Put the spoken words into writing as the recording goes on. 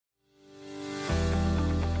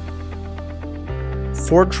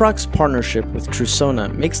ForgeRock's partnership with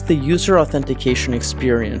Trusona makes the user authentication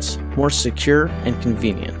experience more secure and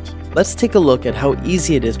convenient. Let's take a look at how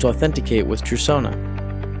easy it is to authenticate with Trusona.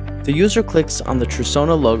 The user clicks on the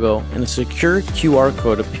Trusona logo and a secure QR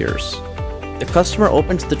code appears. The customer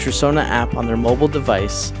opens the Trusona app on their mobile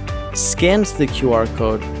device, scans the QR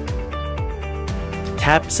code,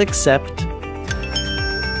 taps accept,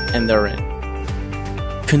 and they're in.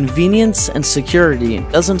 Convenience and security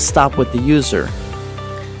doesn't stop with the user.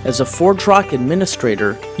 As a ForgeRock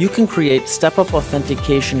administrator, you can create Stepup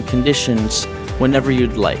authentication conditions whenever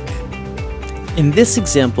you'd like. In this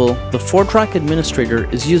example, the ForgeRock administrator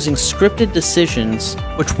is using scripted decisions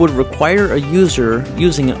which would require a user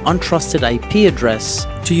using an untrusted IP address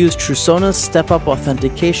to use Trusona's Stepup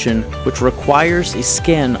authentication, which requires a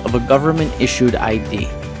scan of a government-issued ID.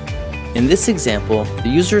 In this example, the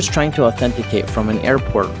user is trying to authenticate from an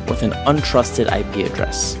airport with an untrusted IP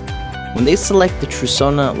address. When they select the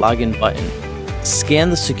Trusona login button, scan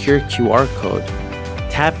the secure QR code,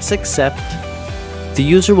 taps accept, the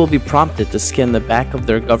user will be prompted to scan the back of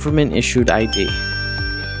their government-issued ID.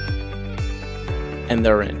 And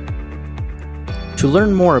they're in. To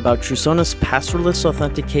learn more about Trusona's passwordless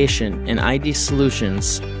authentication and ID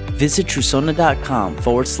solutions, visit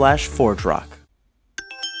trusona.com/ForgeRock.